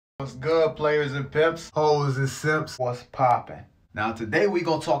What's good, players and pimps, hoes and simps? What's poppin'? Now today we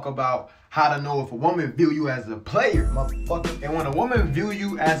gonna talk about how to know if a woman view you as a player, motherfucker. And when a woman view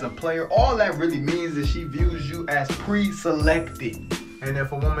you as a player, all that really means is she views you as pre-selected. And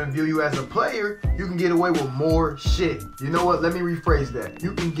if a woman view you as a player, you can get away with more shit. You know what? Let me rephrase that.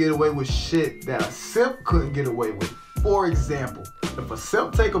 You can get away with shit that a simp couldn't get away with. For example, if a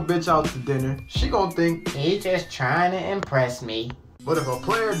simp take a bitch out to dinner, she gonna think, he just trying to impress me. but if a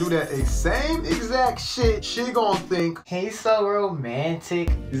player do that same exact shit, she gonna think, He's so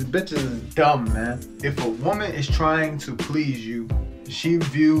romantic. these bitches is dumb, man. If a woman is trying to please you, she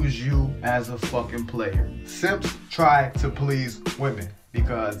views you as a fucking player. Simps try to please women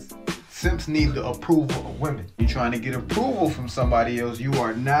because simps need the approval of women. You're trying to get approval from somebody else. You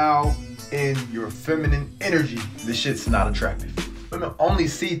are now in your feminine energy. This shit's not attractive. Women only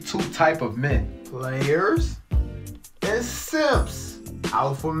see two type of men: players and simps.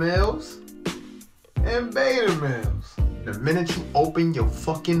 Alpha males and beta males. The minute you open your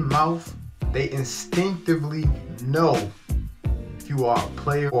fucking mouth, they instinctively know if you are a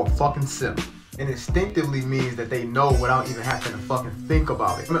player or a fucking simp. And instinctively means that they know without even having to fucking think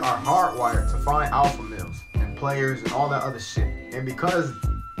about it. Women are hardwired to find alpha males and players and all that other shit. And because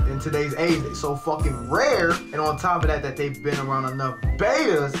in today's age it's so fucking rare, and on top of that they've been around enough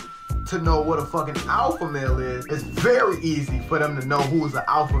betas to know what a fucking alpha male is, it's very easy for them to know who is an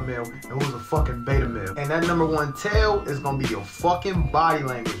alpha male and who is a fucking beta male. And that number one tell is gonna be your fucking body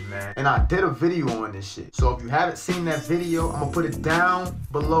language, man. And I did a video on this shit. So if you haven't seen that video, I'm gonna put it down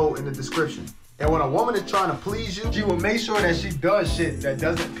below in the description. And when a woman is trying to please you, she will make sure that she does shit that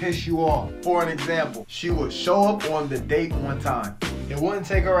doesn't piss you off. For an example, she would show up on the date on time. It wouldn't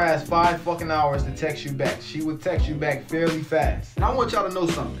take her ass 5 fucking hours to text you back. She would text you back fairly fast. And I want y'all to know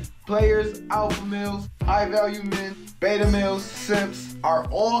something. Players, alpha males, high value men, beta males, simps are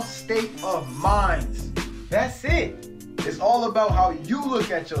all state of minds. That's it. It's all about how you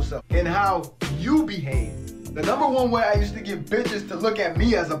look at yourself and how you behave. The number one way I used to get bitches to look at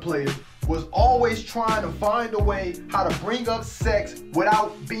me as a player was always trying to find a way how to bring up sex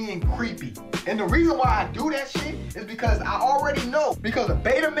without being creepy. And the reason why I do that shit is because I already know. Because the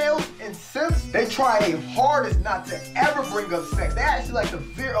beta males and simps, they try their hardest not to ever bring up sex. They actually like to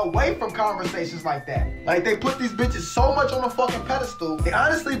veer away from conversations like that. Like they put these bitches so much on a fucking pedestal, they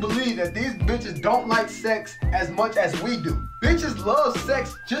honestly believe that these bitches don't like sex as much as we do. Bitches love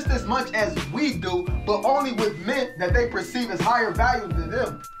sex just as much as we do, but only with men that they perceive as higher value than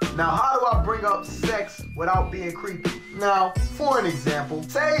them. Now, how do I bring up sex without being creepy? Now, for an example,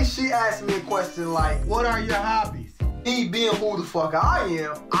 say she asked me a question like, what are your hobbies? Me being who the fuck I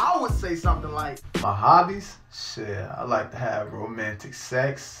am, I would say something like, my hobbies? Shit, I like to have romantic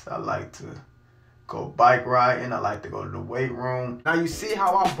sex. I like to go bike riding. I like to go to the weight room. Now you see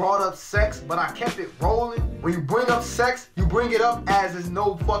how I brought up sex, but I kept it rolling? When you bring up sex, you bring it up as it's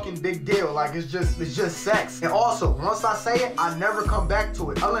no fucking big deal. Like it's just sex. And also, once I say it, I never come back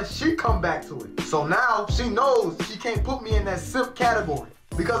to it unless she come back to it. So now she knows she can't put me in that simp category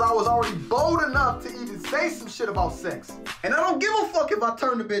because I was already bold enough to even say some shit about sex. And I don't give a fuck if I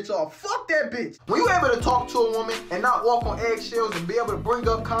turn the bitch off. Fuck that bitch. When you able to talk to a woman and not walk on eggshells and be able to bring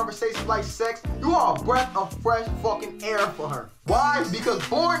up conversations like sex, you are a breath of fresh fucking air for her. Why? Because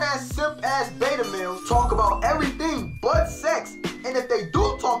born ass simp ass beta males talk about everything but sex. And if they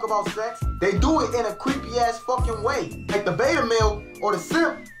do talk about sex, they do it in a creepy ass fucking way. Like the beta male or the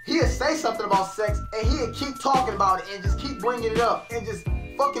simp, he'll say something about sex and he'll keep talking about it and just keep bringing it up and just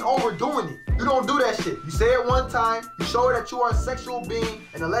fucking overdoing it. You don't do that shit. You say it one time, you show her that you are a sexual being,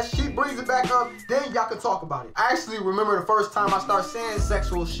 and unless she brings it back up, then y'all can talk about it. I actually remember the first time I started saying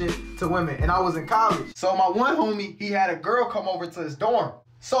sexual shit to women, and I was in college. So my one homie, he had a girl come over to his dorm.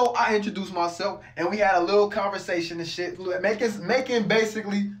 So I introduced myself, and we had a little conversation and shit, making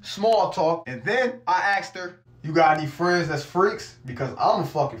basically small talk. And then I asked her, you got any friends that's freaks? Because I'm a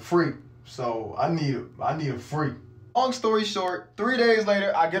fucking freak, so I need a freak. Long story short, 3 days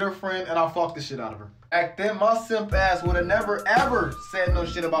later, I get her friend and I fuck the shit out of her. Back then, my simp ass would have never ever said no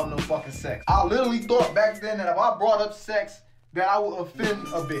shit about no fucking sex. I literally thought back then that if I brought up sex, that I would offend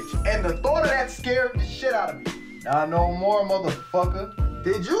a bitch. And the thought of that scared the shit out of me. Not no more, motherfucker.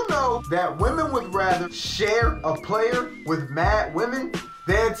 Did you know that women would rather share a player with mad women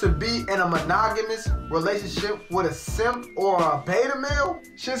than to be in a monogamous relationship with a simp or a beta male?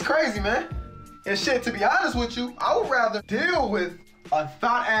 Shit's crazy, man. And shit, to be honest with you, I would rather deal with a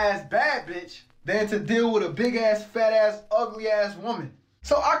thought-ass bad bitch than to deal with a big-ass, fat-ass, ugly-ass woman.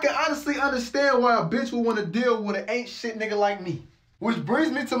 So I can honestly understand why a bitch would want to deal with an ain't shit nigga like me. Which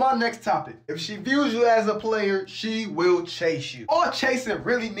brings me to my next topic. If she views you as a player, she will chase you. All chasing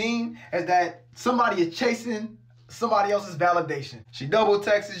really mean is that somebody is chasing somebody else's validation. She double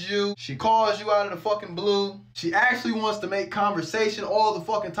texts you. She calls you out of the fucking blue. She actually wants to make conversation all the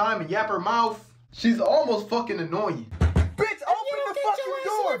fucking time and yap her mouth. She's almost fucking annoying. Bitch, open the fucking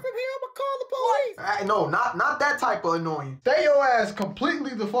door. From here, I'ma call the police. No, not that type of annoying. Stay your ass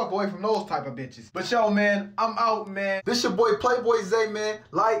completely the fuck away from those type of bitches. But yo, man, I'm out, man. This your boy Playboy Zay, man.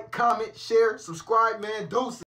 Like, comment, share, subscribe, man. Deuces.